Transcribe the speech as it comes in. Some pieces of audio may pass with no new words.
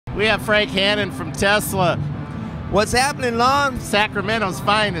We have Frank Hannon from Tesla. What's happening, Long? Sacramento's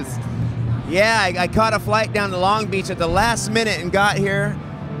finest. Yeah, I caught a flight down to Long Beach at the last minute and got here,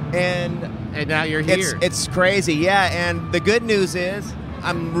 and now you're here. It's crazy, yeah. And the good news is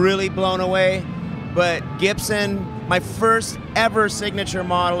I'm really blown away. But Gibson, my first ever signature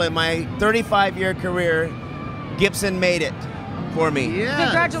model in my 35-year career, Gibson made it for me. Yeah.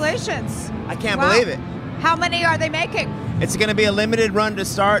 Congratulations. I can't believe it. How many are they making? It's going to be a limited run to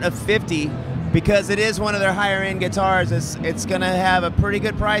start of 50 because it is one of their higher end guitars. It's going to have a pretty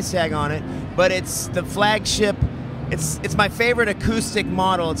good price tag on it, but it's the flagship. It's my favorite acoustic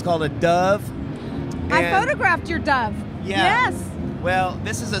model. It's called a Dove. I photographed your Dove. Yeah. Yes. Well,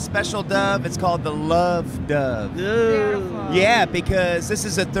 this is a special Dove. It's called the Love Dove. Beautiful. Yeah, because this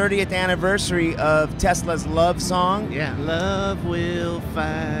is the 30th anniversary of Tesla's Love song. Yeah. Love will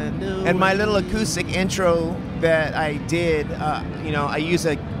find a And my way. little acoustic intro that I did, you know, I use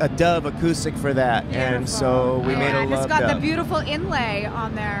a Dove acoustic for that. Beautiful. And so we made a And Love it's got Dove. the beautiful inlay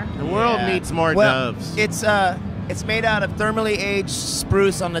on there. The world Yeah. needs more Well, doves. It's made out of thermally aged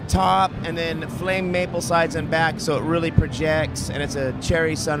spruce on the top and then flame maple sides and back, so it really projects, and it's a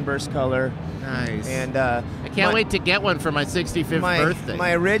cherry sunburst color. Nice. And I can't wait to get one for my 65th birthday.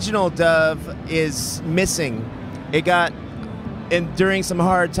 My original Dove is missing. It got, and during some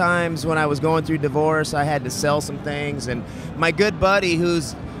hard times when I was going through divorce, I had to sell some things, and my good buddy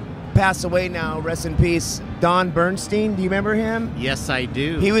who's passed away now, rest in peace, Don Bernstein, do you remember him? Yes, I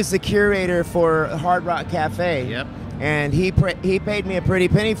do. He was the curator for Hard Rock Cafe. Yep. And he paid me a pretty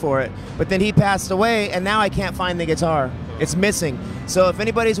penny for it. But then he passed away, and now I can't find the guitar. It's missing. So if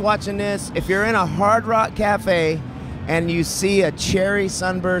anybody's watching this, if you're in a Hard Rock Cafe and you see a cherry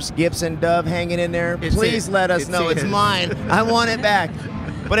sunburst Gibson Dove hanging in there, please let us know it's mine. I want it back.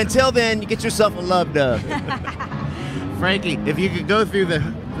 But until then, you get yourself a Love Dove. Frankie, if you could go through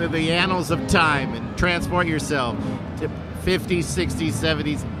the annals of time and transport yourself to 50s, 60s,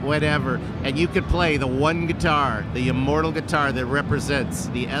 70s, whatever, and you could play the one guitar, the immortal guitar that represents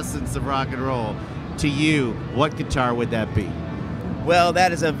the essence of rock and roll, to you, what guitar would that be? Well,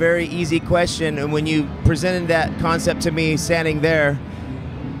 that is a very easy question, and when you presented that concept to me standing there,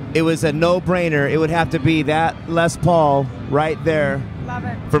 it was a no-brainer. It would have to be that Les Paul right there. Love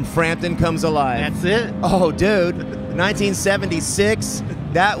it. From Frampton Comes Alive. That's it? Oh, dude. 1976,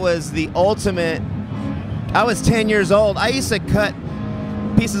 that was the ultimate. I was 10 years old. I used to cut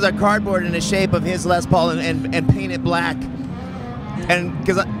pieces of cardboard in the shape of his Les Paul and paint it black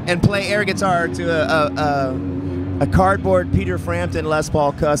and play air guitar to a cardboard Peter Frampton Les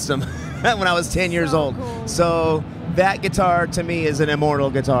Paul custom when I was 10 years old. Cool. So that guitar to me is an immortal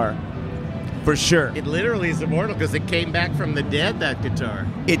guitar. For sure. It literally is immortal because it came back from the dead, that guitar.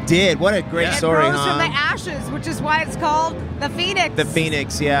 It did. What a great story, It rose huh? from the ashes, which is why it's called the Phoenix. The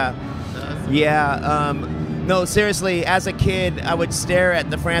Phoenix, yeah. Yeah. No, seriously, as a kid, I would stare at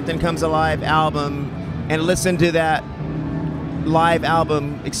the Frampton Comes Alive album and listen to that live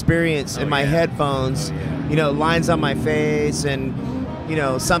album experience in my headphones. You know, lines on my face and, you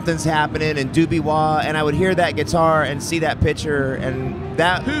know, something's happening and doobie-wah, and I would hear that guitar and see that picture, and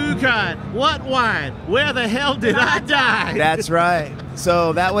that... Who cried? What wine? Where the hell did I die? That's right.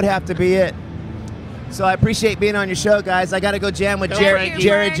 So that would have to be it. So I appreciate being on your show, guys. I got to go jam with Jared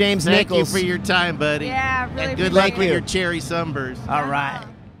James Thank Nichols. you for your time, buddy. Yeah, really And good appreciate luck with you. your cherry sunburst. All right.